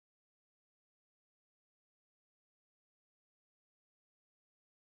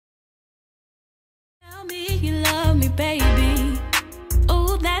baby.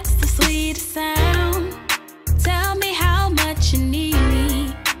 Oh, that's the sweetest sound. Tell me how much you need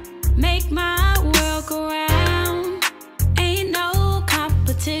me. Make my world go round. Ain't no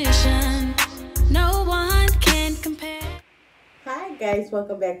competition. No one can compare. Hi guys,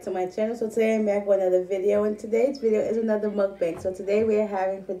 welcome back to my channel. So today I'm back with another video, and today's video is another mukbang. So today we are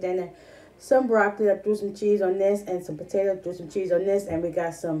having for dinner some broccoli. I threw some cheese on this, and some potato, threw some cheese on this, and we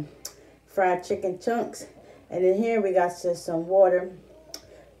got some fried chicken chunks. And then here we got just some water,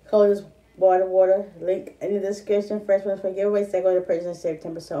 Coldest Water, link in the description. First one's for giveaway, second one to purchase and save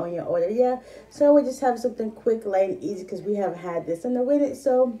 10% on your order. Yeah, so we just have something quick, light, and easy because we haven't had this in a minute.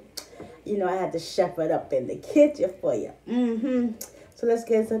 So, you know, I had to chef it up in the kitchen for you. So let's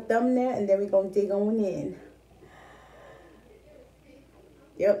get us a thumbnail, and then we're going to dig on in.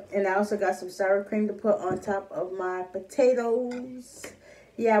 Yep, and I also got some sour cream to put on top of my potatoes.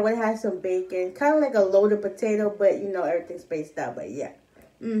 Yeah, I would have some bacon. Kind of like a loaded potato, but, you know, everything's spaced out. But, yeah.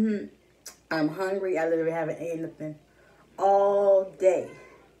 I'm hungry. I literally haven't eaten nothing all day.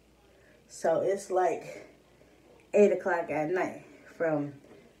 So, it's like 8 o'clock at night. From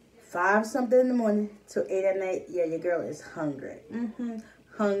 5-something in the morning to 8 at night. Yeah, your girl is hungry.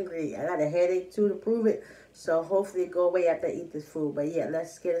 Hungry. I got a headache, too, to prove it. So, hopefully it go away after I eat this food. But, yeah,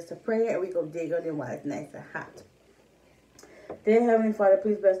 let's get us to prayer. And we go dig on it while it's nice and hot. Dear Heavenly Father,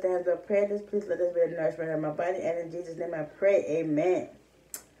 please bless the hands of prayer. Please let us be the nourishment of my body. And in Jesus' name I pray. Amen.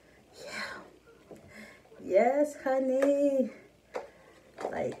 Yeah. Yes, honey.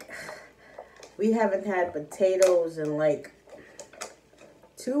 Like, we haven't had potatoes in like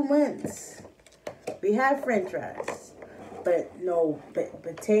 2 months. We had french fries. But no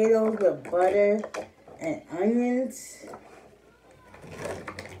potatoes with butter and onions.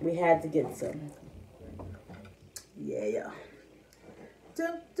 We had to get some. Yeah.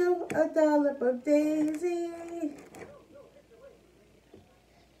 Do a dollop of Daisy.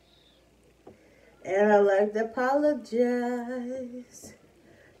 And I'd like to apologize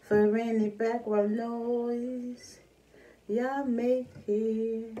for any background noise y'all may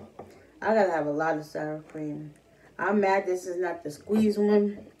hear. I gotta have a lot of sour cream. I'm mad this is not the squeeze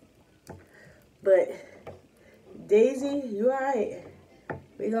one. But Daisy, you alright?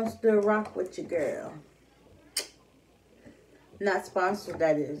 We gonna still rock with your girl. Not sponsored,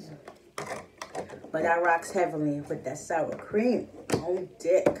 that is. But I rocks heavily with that sour cream on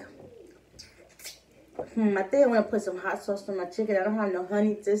dick. I think I'm going to put some hot sauce on my chicken. I don't have no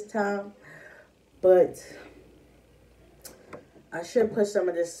honey this time. But I should put some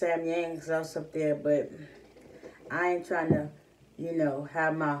of this Samyang sauce up there. But I ain't trying to, you know,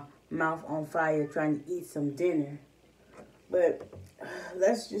 have my mouth on fire trying to eat some dinner. But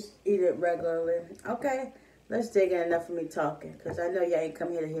let's just eat it regularly. Okay. Let's dig in enough of me talking. Because I know y'all ain't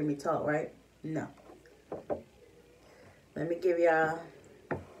come here to hear me talk, right? No. Let me give y'all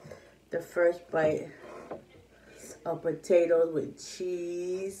the first bite of potatoes with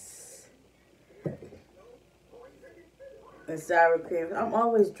cheese and sour cream. I'm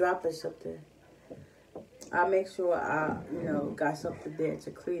always dropping something. I'll make sure I, you know, got something there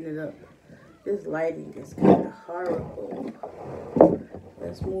to clean it up. This lighting is kind of horrible.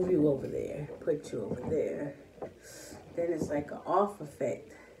 Let's move you over there. Put you over there. Then it's like an off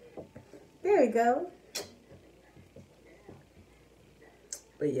effect. There we go.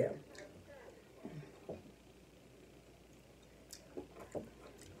 But yeah.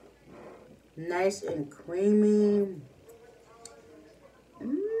 Nice and creamy.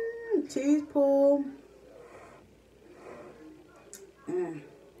 Cheese pull.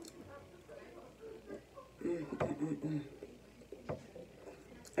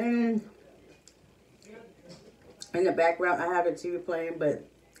 And in the background, I have a TV playing, but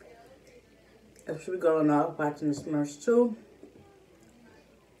it should be going off watching the Smurfs too.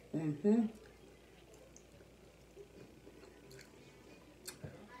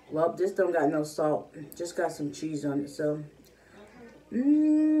 Well, this don't got no salt. Just got some cheese on it, so.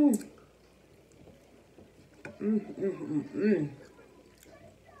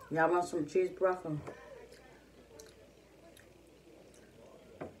 Y'all want some cheese broccoli?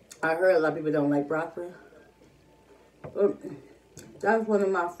 I heard a lot of people don't like broccoli. But that's one of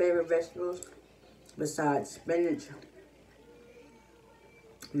my favorite vegetables besides spinach.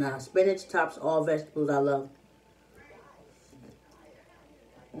 Now, spinach tops all vegetables I love.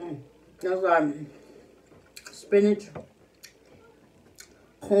 That's like spinach,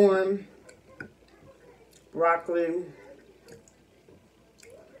 corn, broccoli,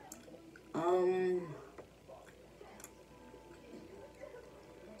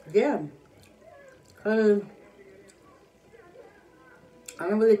 yeah, cause I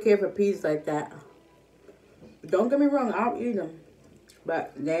don't really care for peas like that. Don't get me wrong, I'll eat them.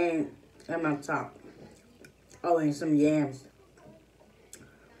 But they ain't at my top. Oh, and some yams.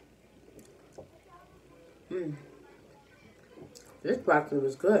 This broccoli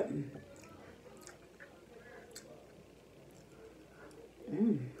was good.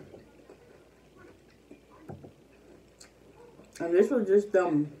 And this was just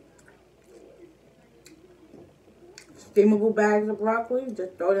steamable bags of broccoli.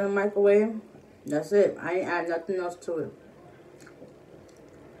 Just throw it in the microwave. That's it. I ain't add nothing else to it.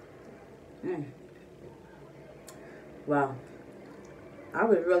 Wow. I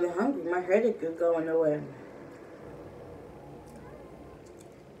was really hungry. My headache is going away.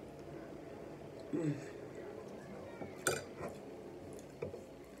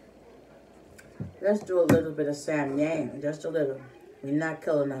 Let's do a little bit of Sam Yang. Just a little. We're not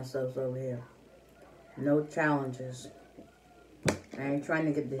killing ourselves over here. No challenges. I ain't trying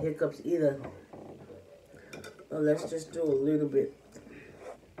to get the hiccups either. But let's just do a little bit.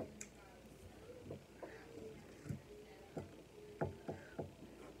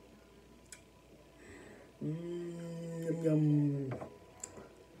 Yum, yum.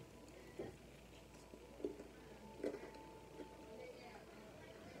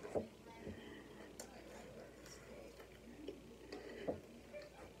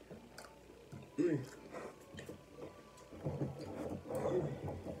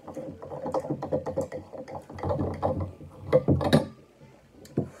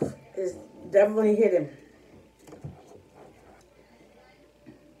 It's definitely hitting.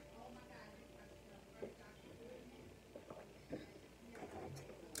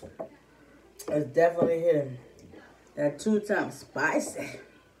 It's definitely hitting. That 2 times spicy.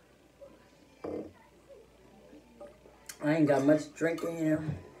 I ain't got much drink in here.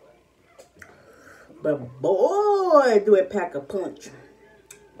 But boy, do it pack a punch.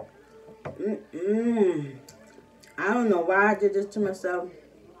 I don't know why I did this to myself.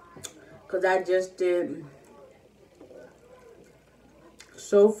 Because I just did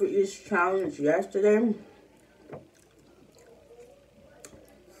Soul for Each challenge yesterday.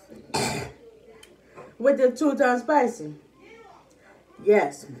 With the 2 times spicy.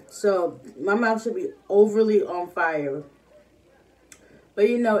 Yes. So my mouth should be overly on fire. But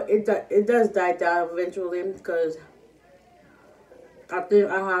you know, it does die down eventually because I think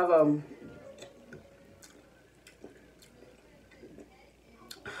I have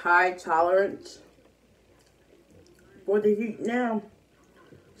high tolerance for the heat now.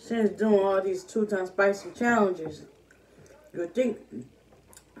 Since doing all these 2 times spicy challenges, you think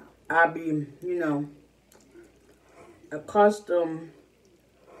I'd be, you know, accustomed,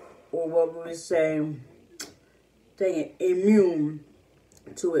 or what would we say, immune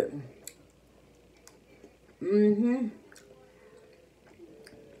to it.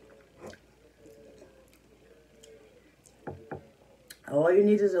 All you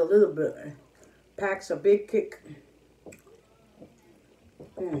need is a little bit. Packs a big kick.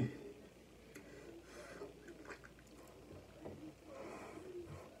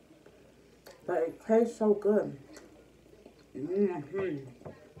 But it tastes so good.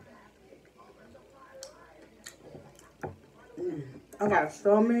 I got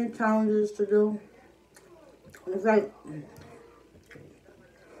so many challenges to do. It's like,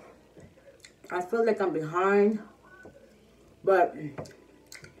 I feel like I'm behind, but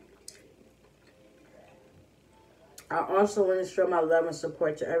I also want to show my love and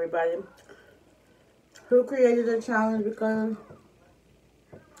support to everybody who created the challenge because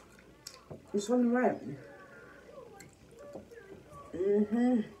it's only right.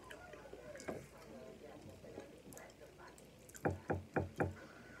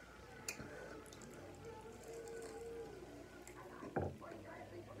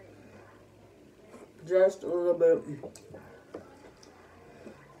 Just a little bit.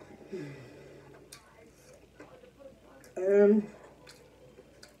 And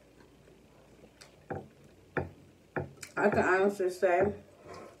I can honestly say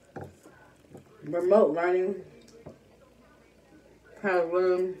remote learning has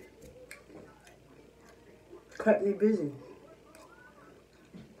really kept me busy.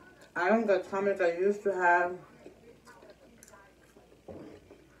 I don't got time like I used to have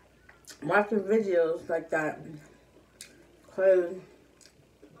watching videos like that because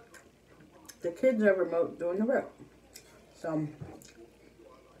the kids are remote doing the work. So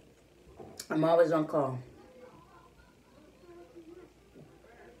I'm always on call.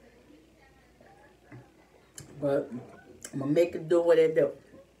 But I'm gonna make it do what it do.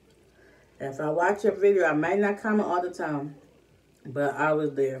 If I watch a video, I might not comment all the time, but I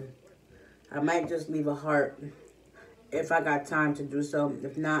was there. I might just leave a heart if I got time to do so.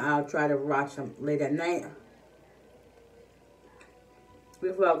 If not, I'll try to watch them late at night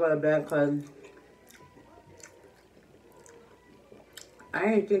before I go to bed, because I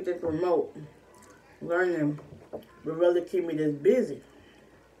didn't think this remote learning would really keep me this busy.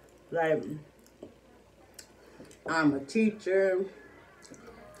 Like, I'm a teacher,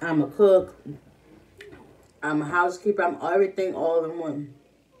 I'm a cook, I'm a housekeeper, I'm everything all in one.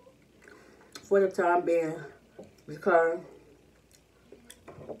 For the time being, because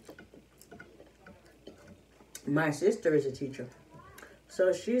my sister is a teacher,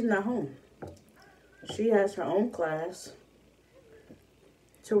 so she's not home. She has her own class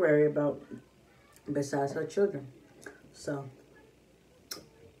to worry about besides her children. So,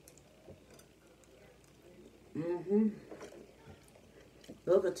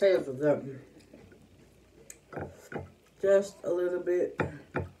 those potatoes are good. Just a little bit.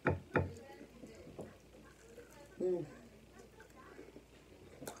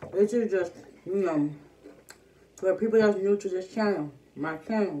 This is just, for people that's new to this channel, my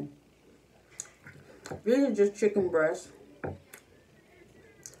channel. This is just chicken breast.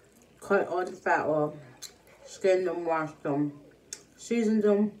 Cut all the fat off. Skin them, wash them. Season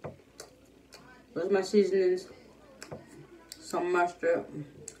them. What's my seasonings? Some mustard.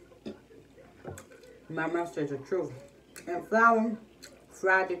 My mustard is the truth. And flour.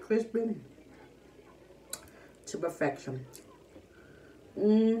 Fried it crispy to perfection.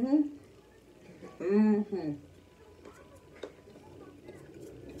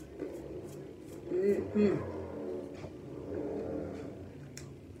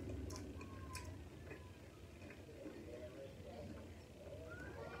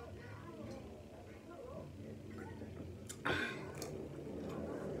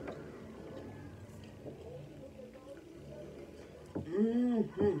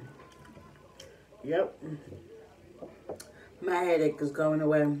 Yep. My headache is going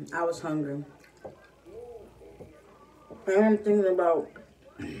away. I was hungry. And I'm thinking about,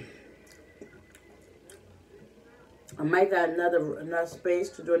 I might got enough space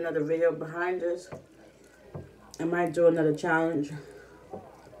to do another video behind this. I might do another challenge.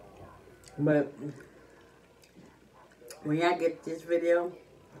 But when y'all get this video,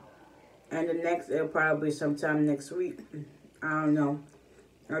 and the next, it'll probably be sometime next week. I don't know.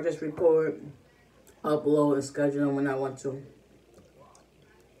 I'll just record, upload, and schedule them when I want to.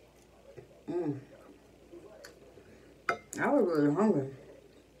 I was really hungry.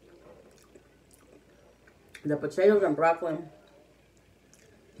 The potatoes and broccoli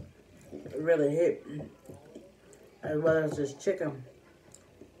really hit, as well as this chicken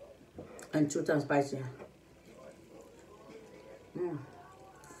and 2 times spicy. I'm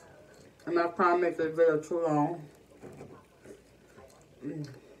not trying to make this video too long,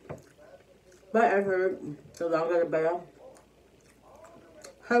 but I heard the longer the better.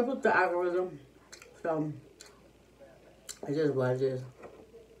 Help with the algorithm, so it just what it is.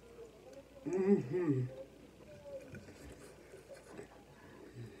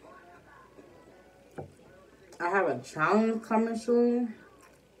 I have a challenge coming soon.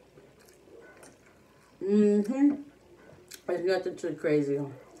 It's nothing too crazy. And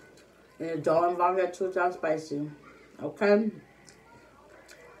it don't involve that 2 times spicy. Okay?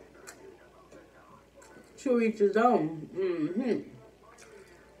 To each his own.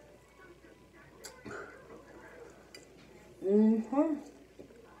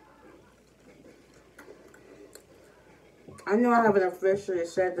 I know I haven't officially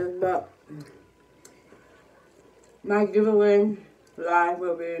said this, but my giveaway live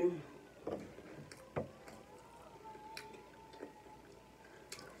will be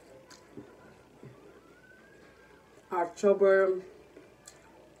October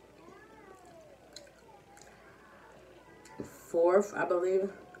 4th, I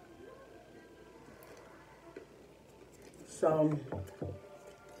believe. So,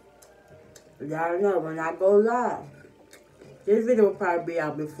 y'all know when I go live, this video will probably be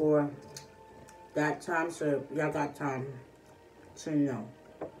out before that time, so y'all got time to know.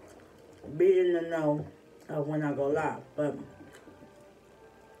 Be in the know of when I go live. But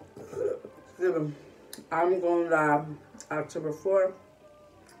I'm going live October 4th.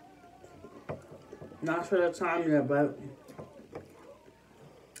 Not sure the time yet, but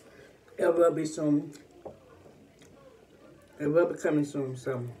it will be soon. It will be coming soon,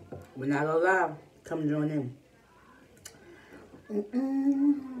 so when I go live, come join in.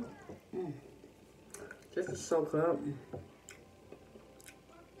 Just to soak up.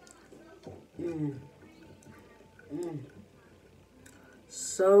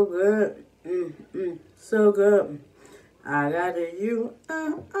 So good. So good. I got a you.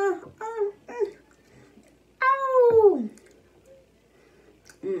 Ow.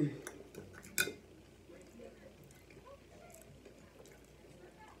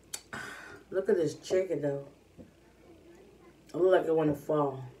 Look at this chicken though. It look like it want to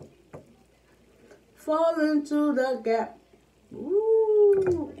fall. Fall into the gap.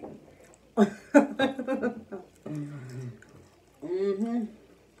 Ooh. Mm-hmm.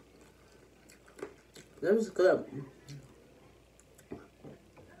 That was good.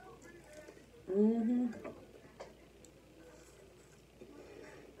 Mm-hmm.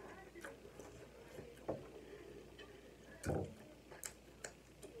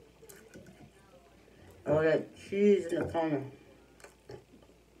 Oh, that cheese in the corner.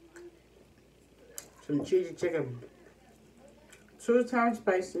 Some cheesy chicken. 2 times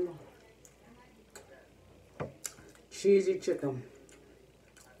spicy. Cheesy chicken.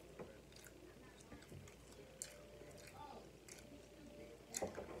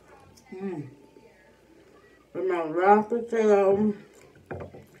 With my raw potato.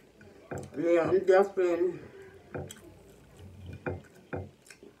 Yeah, I'm definitely.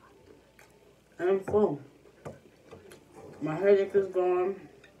 I'm full. My headache is gone.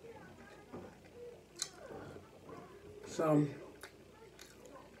 So,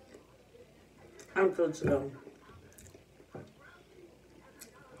 I'm good to go.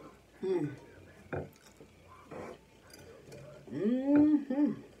 Mm-hmm.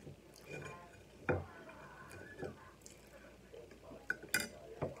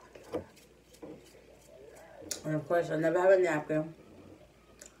 And of course, I never have a napkin.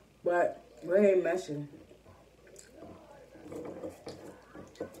 But we ain't messing.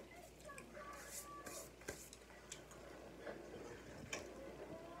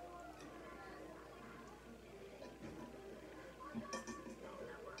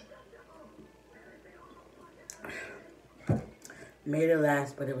 Made it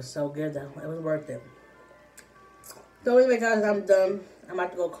last, but it was so good though. It was worth it. So anyway, guys, I'm done. I'm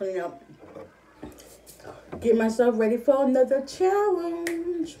about to go clean up. Get myself ready for another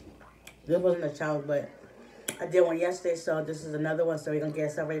challenge. This wasn't a challenge, but I did one yesterday, so this is another one. So we're going to get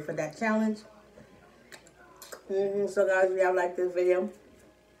ourselves ready for that challenge. So guys, if y'all like this video,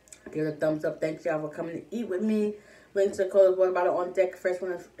 give it a thumbs up. Thanks y'all for coming to eat with me. Link to the Coldest Water bottle on deck. First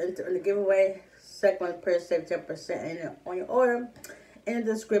one in the giveaway. Second one, per save 10% on your order in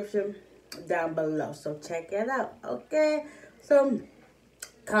the description down below. So check it out, okay? So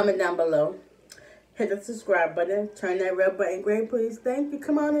comment down below. Hit the subscribe button. Turn that red button gray, please. Thank you.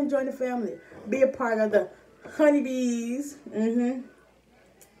 Come on and join the family. Be a part of the honeybees. It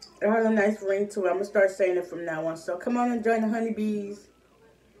has a nice ring to it. I'm going to start saying it from now on. So come on and join the honeybees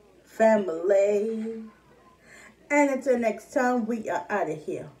family. And until next time, we are out of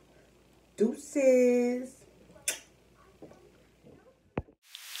here. Deuces.